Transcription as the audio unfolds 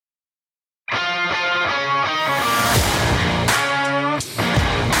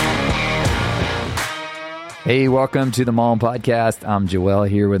Hey, welcome to the Mom Podcast. I'm Joel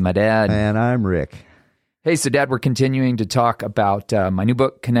here with my dad. And I'm Rick. Hey, so Dad, we're continuing to talk about my new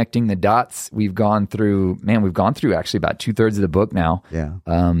book, Connecting the Dots. We've gone through actually about 2/3 of the book now. Yeah.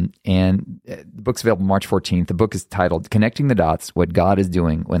 And the book's available March 14th. The book is titled Connecting the Dots, What God is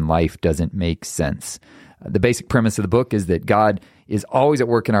Doing When Life Doesn't Make Sense. The basic premise of the book is that God is always at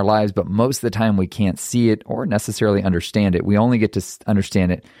work in our lives, but most of the time we can't see it or necessarily understand it. We only get to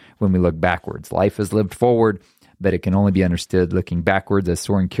understand it when we look backwards. Life is lived forward, but it can only be understood looking backwards, as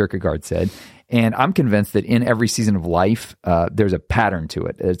Soren Kierkegaard said. And I'm convinced that in every season of life, there's a pattern to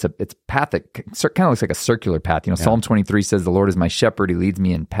it. It's a path that kind of looks like a circular path. Psalm 23 says, "The Lord is my shepherd; He leads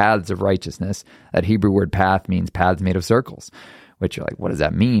me in paths of righteousness." That Hebrew word "path" means paths made of circles. Which you're like, what does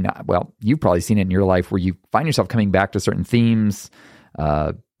that mean? Well, you've probably seen it in your life where you find yourself coming back to certain themes,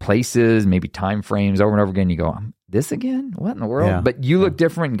 places, maybe time frames over and over again. You go, this again? What in the world? Yeah. But you look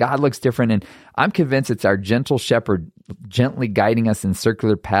different and God looks different. And I'm convinced it's our gentle shepherd gently guiding us in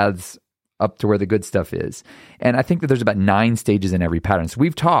circular paths up to where the good stuff is. And I think that there's about 9 stages in every pattern. So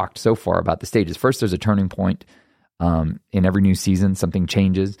we've talked so far about the stages. First, there's a turning point in every new season. Something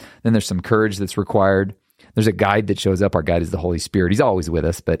changes. Then there's some courage that's required. There's a guide that shows up. Our guide is the Holy Spirit. He's always with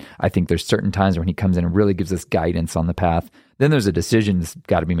us, but I think there's certain times when he comes in and really gives us guidance on the path. Then there's a decision that's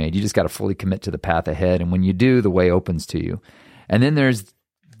got to be made. You just got to fully commit to the path ahead. And when you do, the way opens to you. And then there's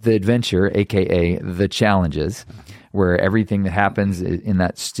the adventure, aka the challenges, where everything that happens in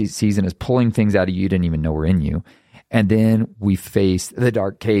that season is pulling things out of you didn't even know were in you. And then we face the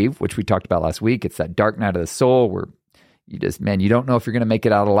dark cave, which we talked about last week. It's that dark night of the soul where you don't know if you're going to make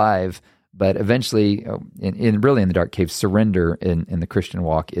it out alive. But eventually, in the dark cave, surrender in the Christian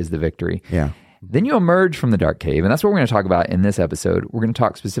walk is the victory. Yeah. Then you emerge from the dark cave, and that's what we're going to talk about in this episode. We're going to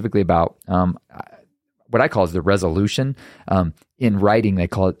talk specifically about what I call is the resolution. In writing, they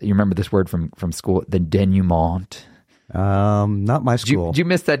call it, you remember this word from school, the denouement. Not my school. Did you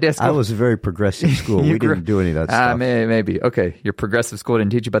miss that day? I was a very progressive school. We didn't do any of that stuff. Maybe. Okay. Your progressive school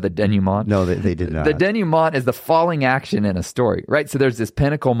didn't teach you about the denouement? No, they did not. The denouement is the falling action in a story, right? So there's this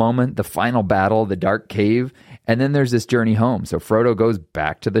pinnacle moment, the final battle, the dark cave, and then there's this journey home. So Frodo goes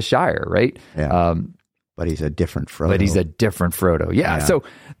back to the Shire, right? Yeah. But he's a different Frodo. Yeah. So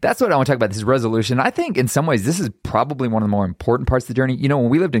that's what I want to talk about, this resolution. I think in some ways, this is probably one of the more important parts of the journey. When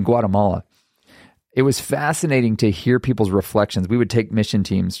we lived in Guatemala, it was fascinating to hear people's reflections. We would take mission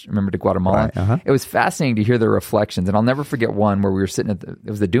teams, remember, to Guatemala. Right, uh-huh. It was fascinating to hear their reflections. And I'll never forget one where we were sitting it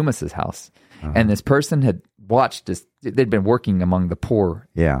was the Dumas's house. Uh-huh. And this person had watched this. They'd been working among the poor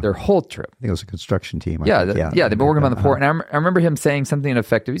their whole trip. I think it was a construction team. They've been working among the poor. And I remember him saying something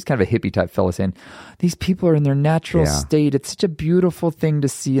effective. He's kind of a hippie type fellow saying, these people are in their natural state. It's such a beautiful thing to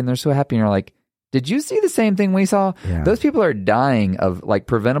see. And they're so happy. And you're like, did you see the same thing we saw? Yeah. Those people are dying of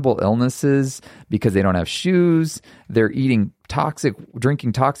preventable illnesses because they don't have shoes. They're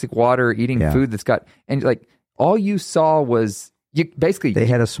drinking toxic water, eating food that's got, and all you saw was they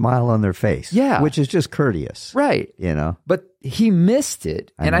had a smile on their face. Yeah. Which is just courteous. Right. But he missed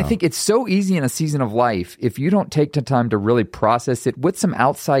it. I think it's so easy in a season of life, if you don't take the time to really process it with some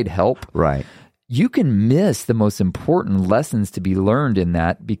outside help. Right. You can miss the most important lessons to be learned in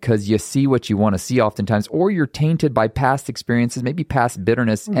that because you see what you want to see oftentimes, or you're tainted by past experiences, maybe past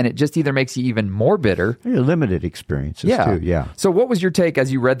bitterness, and it just either makes you even more bitter. Your limited experiences too, yeah. So what was your take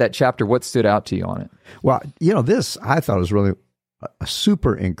as you read that chapter? What stood out to you on it? Well, this I thought was really a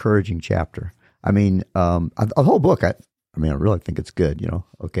super encouraging chapter. I mean, the whole book, I really think it's good,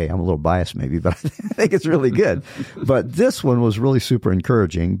 Okay, I'm a little biased maybe, but I think it's really good. But this one was really super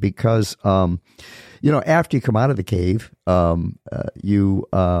encouraging because, after you come out of the cave, you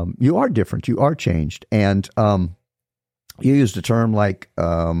are different. You are changed. And you used a term like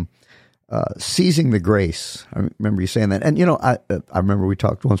seizing the grace. I remember you saying that. And, I remember we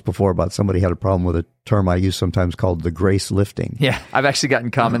talked once before about somebody had a problem with a term I use sometimes called the grace lifting. Yeah, I've actually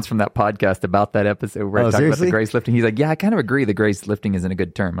gotten comments from that podcast about that episode where I talked about the grace lifting. He's like, yeah, I kind of agree the grace lifting isn't a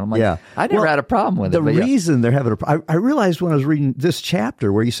good term. And I'm like, I never had a problem with it. The reason they're having I realized when I was reading this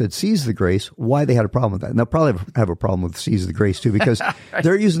chapter where you said seize the grace, why they had a problem with that. And they'll probably have a problem with seize the grace too, because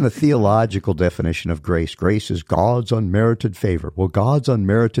they're using the theological definition of grace. Grace is God's unmerited favor. Well, God's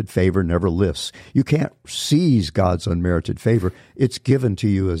unmerited favor never lifts. You can't seize God's unmerited favor. It's given to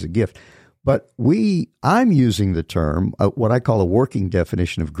you as a gift. But I'm using the term, what I call a working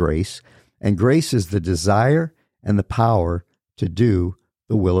definition of grace, and grace is the desire and the power to do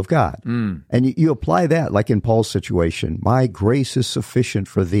the will of God. And you apply that, like in Paul's situation, my grace is sufficient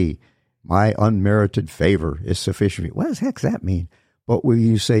for thee. My unmerited favor is sufficient for you. What the heck does that mean? But when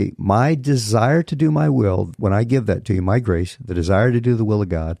you say, my desire to do my will, when I give that to you, my grace, the desire to do the will of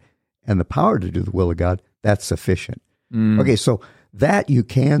God, and the power to do the will of God, that's sufficient. Okay, so that you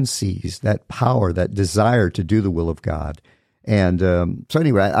can seize, that power, that desire to do the will of God. And so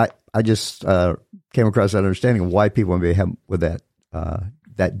anyway, I just came across that understanding of why people want to be with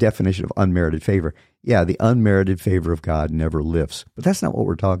that definition of unmerited favor. Yeah, the unmerited favor of God never lifts. But that's not what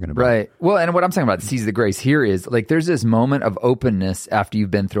we're talking about. Right. Well, and what I'm talking about, seize the grace here is like there's this moment of openness after you've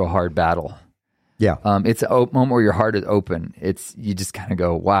been through a hard battle. Yeah. It's a moment where your heart is open. You just kind of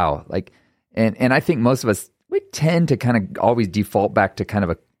go, wow. Like, and I think most of us, we tend to kind of always default back to kind of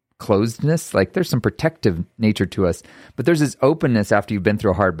a closedness. Like there's some protective nature to us, but there's this openness after you've been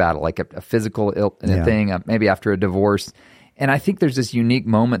through a hard battle, like a physical thing, maybe after a divorce. And I think there's this unique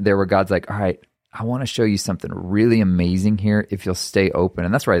moment there where God's like, all right, I want to show you something really amazing here if you'll stay open.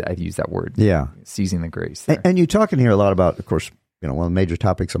 And that's why I use that word. Yeah. Seizing the grace. And you talk in here a lot about, of course, one of the major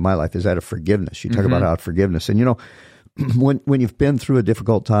topics of my life is that of forgiveness. You talk about how forgiveness. And, when you've been through a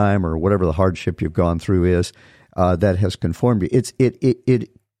difficult time or whatever the hardship you've gone through is, that has conformed you, it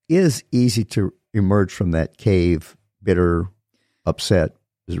is easy to emerge from that cave, bitter, upset,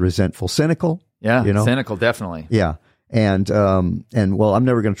 resentful, cynical. Yeah, cynical, definitely. Yeah. And well, I'm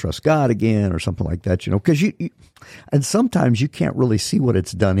never going to trust God again or something like that, because and sometimes you can't really see what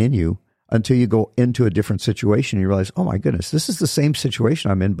it's done in you until you go into a different situation and you realize, oh my goodness, this is the same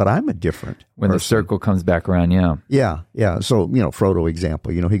situation I'm in, but I'm a different when person. The circle comes back around, yeah. Yeah. So, Frodo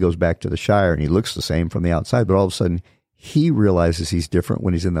example, he goes back to the Shire and he looks the same from the outside, but all of a sudden he realizes he's different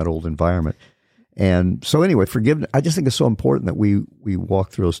when he's in that old environment. And so anyway, forgiveness, I just think it's so important that we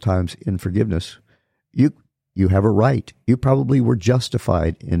walk through those times in forgiveness. You have a right. You probably were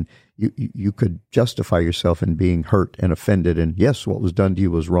justified in, you could justify yourself in being hurt and offended. And yes, what was done to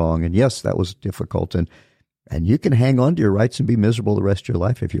you was wrong. And yes, that was difficult. And you can hang on to your rights and be miserable the rest of your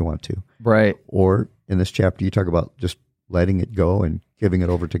life if you want to. Right. Or in this chapter, you talk about just letting it go and giving it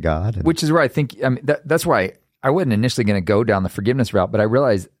over to God. Which is where I think, that's why I wasn't initially going to go down the forgiveness route, but I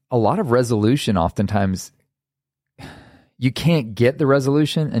realized a lot of resolution, oftentimes, you can't get the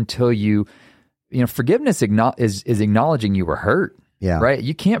resolution until forgiveness is acknowledging you were hurt. Yeah. Right.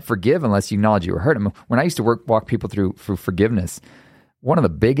 You can't forgive unless you acknowledge you were hurt. When I used to walk people through forgiveness, one of the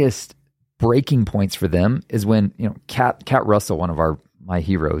biggest breaking points for them is when, Kat Russell, one of my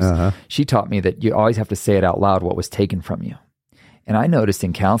heroes, she taught me that you always have to say it out loud what was taken from you. And I noticed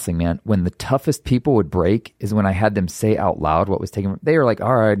in counseling, man, when the toughest people would break is when I had them say out loud what was taken. They were like,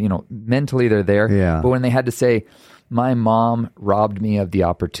 all right, mentally they're there. Yeah. But when they had to say, my mom robbed me of the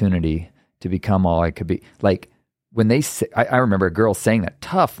opportunity to become all I could be, like, when they say, I remember a girl saying that,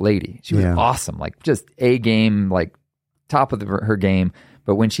 tough lady. She was awesome, like just A game, like top of her game.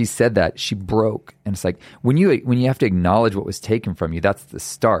 But when she said that, she broke. And it's like, when you have to acknowledge what was taken from you, that's the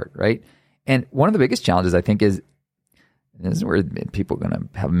start, right? And one of the biggest challenges, I think, is, and this is where people are going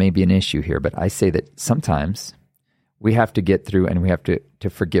to have maybe an issue here, but I say that sometimes we have to get through and we have to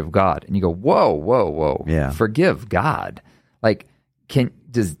forgive God. And you go, whoa. Yeah. Forgive God. Like,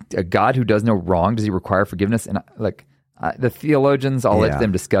 does a God who does no wrong, does he require forgiveness? And the theologians, I'll let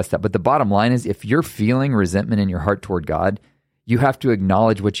them discuss that. But the bottom line is, if you're feeling resentment in your heart toward God, you have to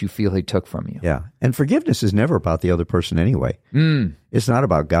acknowledge what you feel he took from you. Yeah. And forgiveness is never about the other person anyway. It's not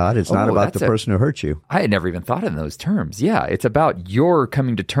about God. It's not about the person who hurt you. I had never even thought in those terms. Yeah. It's about your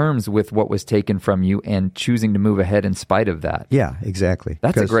coming to terms with what was taken from you and choosing to move ahead in spite of that. Yeah, exactly.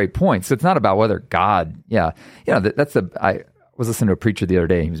 That's a great point. So it's not about whether God, I was listening to a preacher the other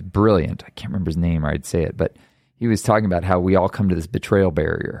day. He was brilliant. I can't remember his name, or I'd say it, but he was talking about how we all come to this betrayal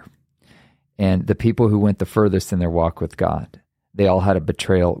barrier. And the people who went the furthest in their walk with God, they all had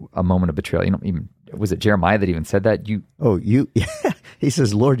a moment of betrayal. Even was it Jeremiah that even said that? He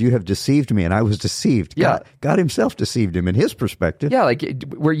says, Lord, you have deceived me, and I was deceived. Yeah. God himself deceived him in his perspective. Yeah, like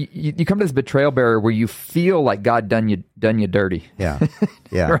where you come to this betrayal barrier where you feel like God done you dirty. Yeah.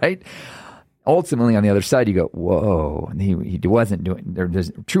 Right? Ultimately, on the other side, you go, whoa, and he wasn't doing,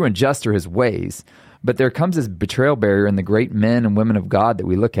 there's true and just are his ways. But there comes this betrayal barrier in the great men and women of God that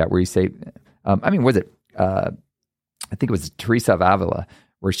we look at where you say, I think it was Teresa of Avila,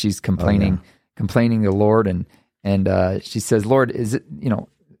 where she's complaining to the Lord, and she says, Lord, is it,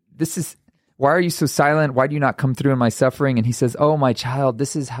 why are you so silent? Why do you not come through in my suffering? And he says, oh, my child,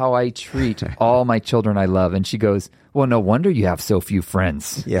 this is how I treat all my children I love. And she goes, well, no wonder you have so few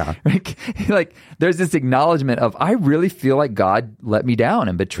friends. Yeah. Like there's this acknowledgement of, I really feel like God let me down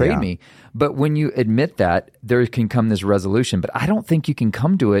and betrayed me. But when you admit that, there can come this resolution. But I don't think you can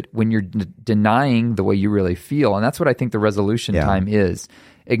come to it when you're denying the way you really feel. And that's what I think the resolution time is.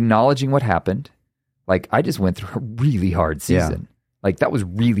 Acknowledging what happened. Like, I just went through a really hard season. Like, that was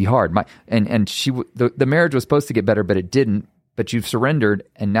really hard. The marriage was supposed to get better, but it didn't but you've surrendered,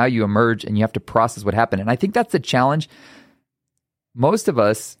 and now you emerge and you have to process what happened. And I think that's the challenge. Most of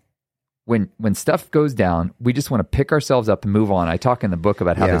us, when stuff goes down, we just want to pick ourselves up and move on. I talk in the book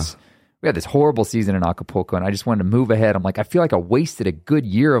about how we had this horrible season in Acapulco, and I just wanted to move ahead. I'm like, I feel like I wasted a good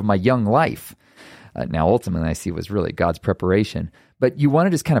year of my young life. Now, ultimately, I see it was really God's preparation. But you want to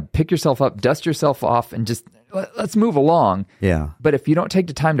just kind of pick yourself up, dust yourself off, and just let's move along. Yeah. But if you don't take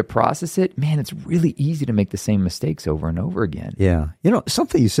the time to process it, man, it's really easy to make the same mistakes over and over again. Yeah.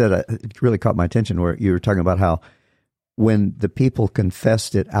 Something you said it really caught my attention, where you were talking about how when the people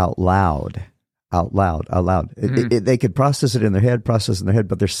confessed it out loud, they could process it in their head,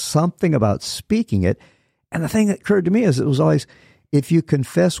 but there's something about speaking it. And the thing that occurred to me is it was always, if you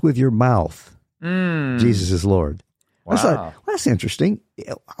confess with your mouth, Jesus is Lord. Wow. I thought, well, that's interesting.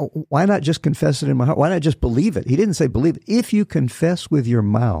 Why not just confess it in my heart? Why not just believe it? He didn't say believe it. If you confess with your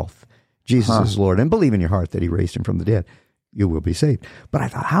mouth, Jesus is Lord, and believe in your heart that he raised him from the dead, you will be saved. But I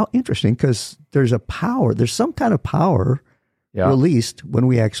thought, how interesting, because there's some kind of power released when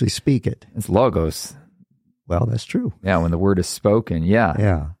we actually speak it. It's logos. Well, that's true. Yeah, when the word is spoken. Yeah.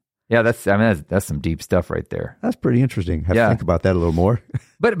 Yeah. Yeah, that's some deep stuff right there. That's pretty interesting. Have to think about that a little more.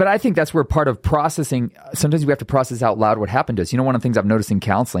 But I think that's where part of processing, sometimes we have to process out loud what happened to us. One of the things I've noticed in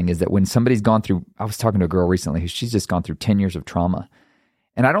counseling is that when somebody's gone through, I was talking to a girl recently, she's just gone through 10 years of trauma.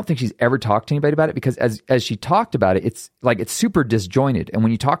 And I don't think she's ever talked to anybody about it, because as she talked about it, it's super disjointed. And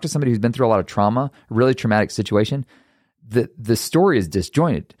when you talk to somebody who's been through a lot of trauma, a really traumatic situation, the story is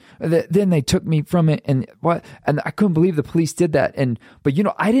disjointed. Then they took me from it, and I couldn't believe the police did that. But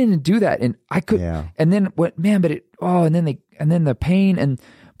I didn't do that, and I could. Yeah. And then what, man? But and then the pain, and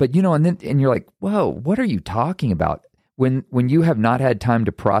you're like, whoa, what are you talking about? When you have not had time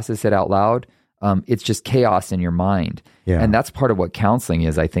to process it out loud, it's just chaos in your mind. Yeah. And that's part of what counseling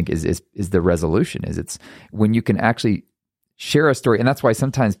is. I think is the resolution. It's when you can actually share a story, and that's why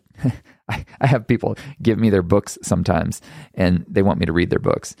sometimes I have people give me their books sometimes, and they want me to read their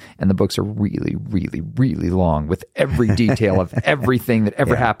books, and the books are really, really, really long with every detail of everything that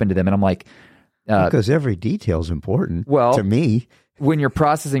ever happened to them, and I'm like, because every detail is important. Well, to me, when you're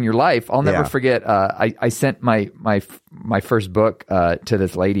processing your life, I'll never forget. I sent my first book to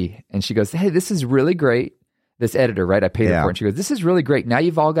this lady, and she goes, "Hey, this is really great." This editor, right? I paid her for it. And she goes, "This is really great. Now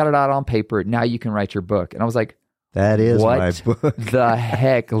you've all got it out on paper. Now you can write your book." And I was like, that is what my book. The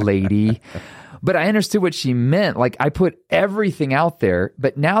heck, lady? But I understood what she meant. Like, I put everything out there,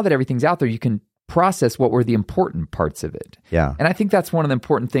 but now that everything's out there, you can process what were the important parts of it. Yeah. And I think that's one of the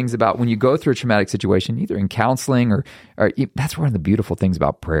important things about when you go through a traumatic situation, either in counseling or that's one of the beautiful things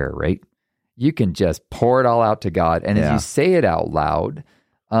about prayer, right? You can just pour it all out to God. And as you say it out loud,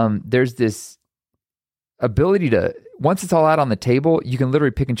 there's this ability to, once it's all out on the table, you can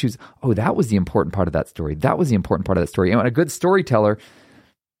literally pick and choose, oh, that was the important part of that story. That was the important part of that story. And a good storyteller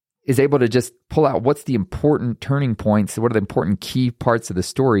is able to just pull out what's the important turning points, what are the important key parts of the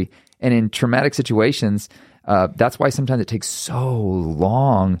story. And in traumatic situations, that's why sometimes it takes so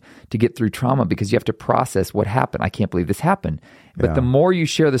long to get through trauma, because you have to process what happened. I can't believe this happened. But the more you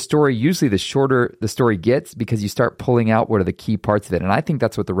share the story, usually the shorter the story gets, because you start pulling out what are the key parts of it. And I think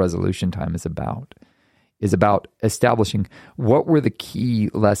that's what the resolution time is about establishing what were the key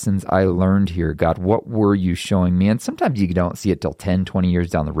lessons I learned here, God. What were you showing me? And sometimes you don't see it till 10, 20 years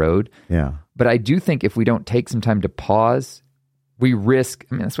down the road. Yeah. But I do think if we don't take some time to pause, we risk,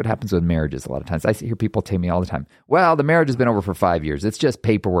 that's what happens with marriages a lot of times. I hear people tell me all the time, well, the marriage has been over for 5 years. It's just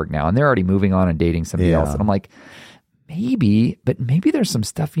paperwork now. And they're already moving on and dating somebody else. And I'm like, maybe there's some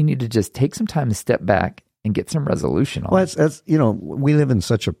stuff you need to just take some time to step back and get some resolution on. Well, that's we live in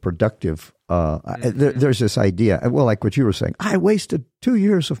such a productive, there's this idea, well, like what you were saying, I wasted 2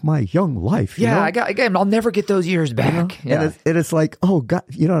 years of my young life. I'll never get those years back. And it's like, oh, God,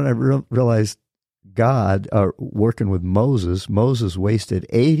 and I realized God, working with Moses wasted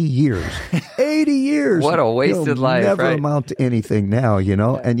 80 years. 80 years. What a wasted life, never amount to anything now,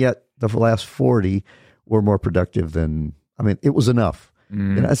 and yet the last 40 were more productive than, it was enough.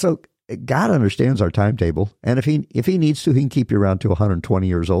 So God understands our timetable, and if he needs to, he can keep you around to 120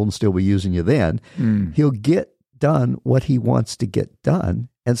 years old and still be using you then. He'll get done what he wants to get done,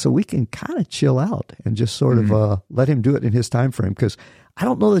 and so we can kind of chill out and just sort of let him do it in his time frame, because I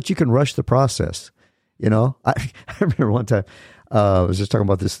don't know that you can rush the process. I remember one time I was just talking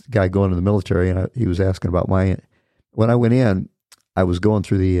about this guy going to the military, and he was asking about when I went in, I was going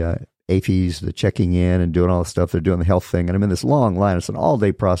through the APs, the checking in and doing all the stuff. They're doing the health thing. And I'm in this long line. It's an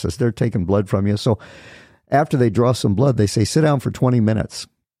all-day process. They're taking blood from you. So after they draw some blood, they say, sit down for 20 minutes.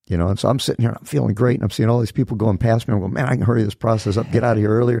 And so I'm sitting here and I'm feeling great, and I'm seeing all these people going past me. I'm going, man, I can hurry this process up, get out of here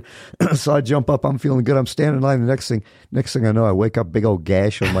earlier. So I jump up, I'm feeling good. I'm standing in line. The next thing I know, I wake up, big old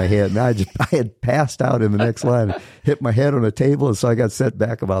gash on my head. And I had passed out in the next line, hit my head on a table. And so I got set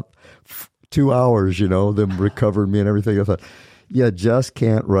back about 2 hours, them recovering me and everything. I thought, you just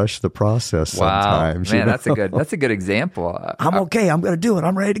can't rush the process sometimes. Man, that's a good example. I'm okay. I'm going to do it.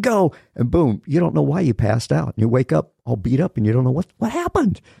 I'm ready to go. And boom, you don't know why you passed out. You wake up all beat up and you don't know what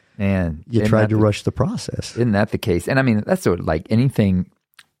happened. Man, you tried to rush the process. Isn't that the case? And I mean, that's sort of like anything.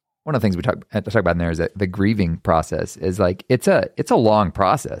 One of the things we talk about in there is that the grieving process is like, it's a long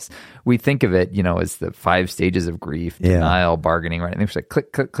process. We think of it, as the 5 stages of grief, denial, bargaining, right? And it's like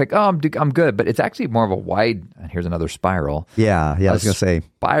click, click, click. Oh, I'm good. But it's actually more of a wide, and here's another spiral. Yeah. I was going to say.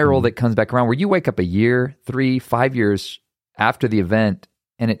 Spiral that comes back around where you wake up a year, 3, 5 years after the event,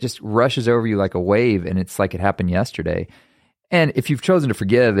 and it just rushes over you like a wave, and it's like it happened yesterday. And if you've chosen to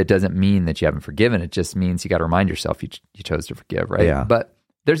forgive, it doesn't mean that you haven't forgiven. It just means you got to remind yourself you chose to forgive, right? Yeah. But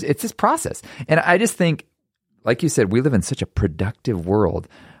it's this process. And I just think, like you said, we live in such a productive world.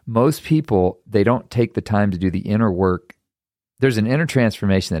 Most people, they don't take the time to do the inner work. There's an inner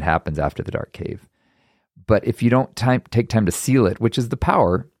transformation that happens after the dark cave. But if you don't take time to seal it, which is the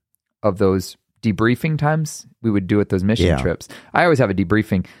power of those debriefing times we would do at those mission trips. I always have a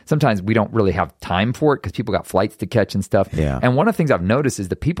debriefing. Sometimes we don't really have time for it because people got flights to catch and stuff. Yeah. And one of the things I've noticed is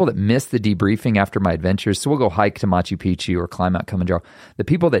the people that miss the debriefing after my adventures, so we'll go hike to Machu Picchu or climb Mount Kilimanjaro, the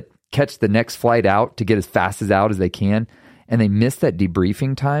people that catch the next flight out to get as fast as they can, and they miss that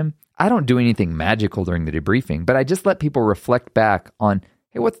debriefing time, I don't do anything magical during the debriefing, but I just let people reflect back on,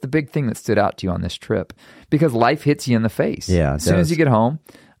 hey, what's the big thing that stood out to you on this trip? Because life hits you in the face. Yeah, as soon as you get home,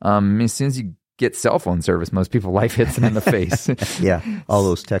 as soon as you get cell phone service, most people, life hits them in the face. Yeah, all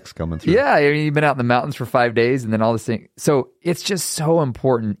those texts coming through. Yeah, I mean, you've been out in the mountains for 5 days and then all this thing. So it's just so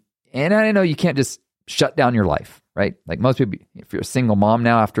important. And I know you can't just shut down your life, right? Like most people, if you're a single mom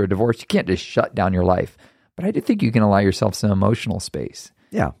now after a divorce, you can't just shut down your life. But I do think you can allow yourself some emotional space.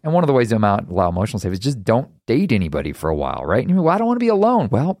 Yeah. And one of the ways to allow emotional space is just don't date anybody for a while, right? And you're like, well, I don't want to be alone.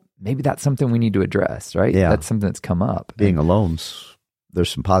 Well, maybe that's something we need to address, right? Yeah. That's something that's come up. Being alone's, there's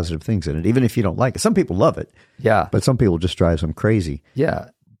some positive things in it, even if you don't like it. Some people love it. Yeah. But some people just drives them crazy. Yeah.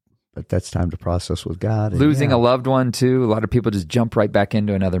 But that's time to process with God. Losing a loved one too. A lot of people just jump right back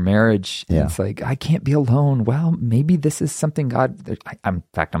into another marriage. And it's like, I can't be alone. Well, maybe this is something God, in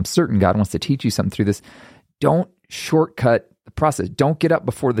fact, I'm certain God wants to teach you something through this. Don't shortcut the process. Don't get up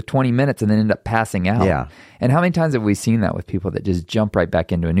before the 20 minutes and then end up passing out. Yeah. And how many times have we seen that with people that just jump right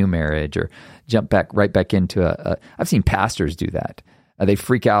back into a new marriage or jump right back into I've seen pastors do that. They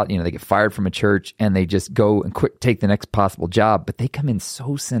freak out, they get fired from a church and they just go and take the next possible job, but they come in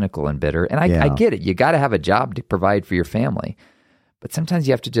so cynical and bitter. And I get it. You got to have a job to provide for your family. But sometimes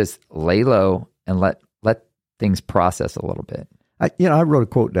you have to just lay low and let things process a little bit. I wrote a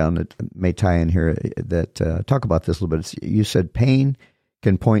quote down that may tie in here that talk about this a little bit. You said pain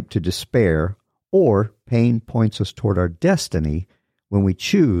can point to despair, or pain points us toward our destiny when we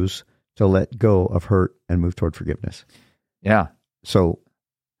choose to let go of hurt and move toward forgiveness. Yeah. So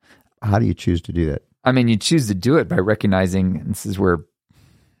how do you choose to do that? I mean, you choose to do it by recognizing, and this is where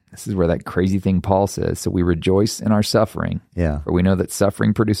that crazy thing Paul says, so we rejoice in our suffering. Yeah. For we know that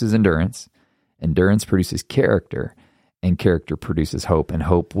suffering produces endurance, endurance produces character, and character produces hope, and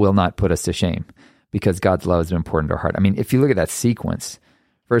hope will not put us to shame because God's love has been poured into our heart. I mean, if you look at that sequence,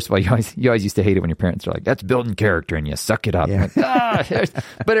 first of all, you always used to hate it when your parents are like, that's building character, and you suck it up. Yeah. Like,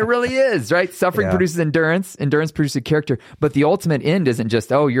 but it really is, right? Suffering produces endurance, endurance produces character. But the ultimate end isn't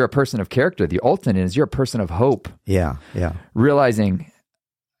just, oh, you're a person of character. The ultimate end is you're a person of hope. Yeah, yeah. Realizing,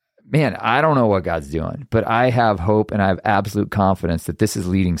 man, I don't know what God's doing, but I have hope and I have absolute confidence that this is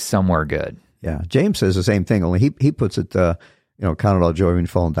leading somewhere good. Yeah. James says the same thing, only he puts it, count it all joy when you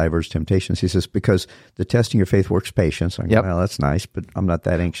fall in diverse temptations. He says, because the testing your faith works patience. I'm going, well, that's nice, but I'm not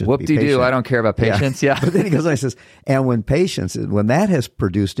that anxious to be patient. Whoop-de-doo, I don't care about patience. Yeah. But then he goes on, he says, and when that has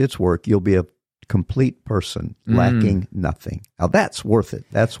produced its work, you'll be a complete person, lacking nothing. Now that's worth it.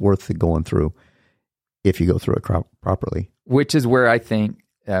 That's worth it going through if you go through it properly. Which is where I think,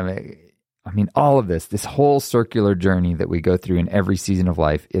 all of this whole circular journey that we go through in every season of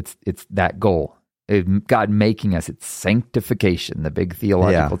life, it's that goal. God making us, it's sanctification, the big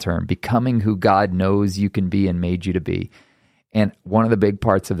theological term, becoming who God knows you can be and made you to be. And one of the big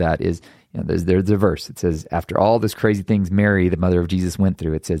parts of that is, there's a verse. It says, after all these crazy things Mary, the mother of Jesus, went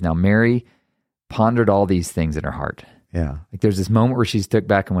through, it says, now Mary pondered all these things in her heart. Yeah. Like there's this moment where she stepped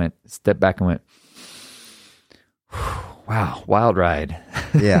back and went, wow, wild ride.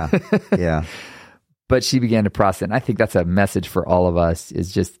 Yeah, yeah. But she began to process. And I think that's a message for all of us,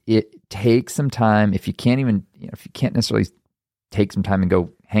 is just, it takes some time. If you can't even, if you can't necessarily take some time and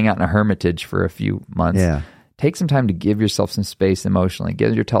go hang out in a hermitage for a few months, take some time to give yourself some space emotionally.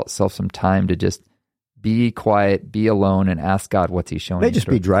 Give yourself some time to just be quiet, be alone, and ask God what's He showing you. May just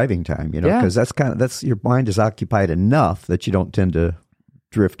be driving time, because that's your mind is occupied enough that you don't tend to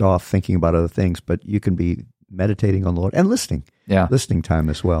drift off thinking about other things, but you can be meditating on the Lord and listening. Listening time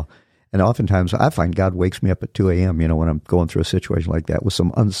as well. And oftentimes I find God wakes me up at 2 a.m., when I'm going through a situation like that with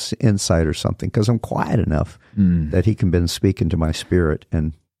some insight or something, because I'm quiet enough that He can be speaking to my spirit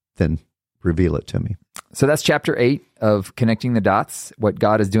and then reveal it to me. So that's chapter 8 of Connecting the Dots, what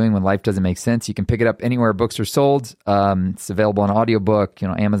God is doing when life doesn't make sense. You can pick it up anywhere books are sold. It's available on audiobook,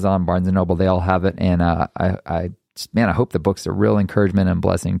 Amazon, Barnes & Noble, they all have it. And I hope the book's a real encouragement and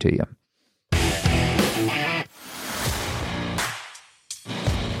blessing to you.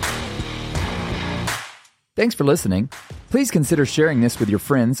 Thanks for listening. Please consider sharing this with your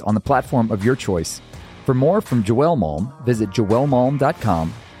friends on the platform of your choice. For more from Joel Malm, visit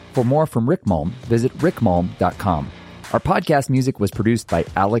joelmalm.com. For more from Rick Malm, visit rickmalm.com. Our podcast music was produced by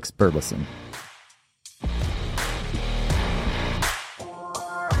Alex Burleson.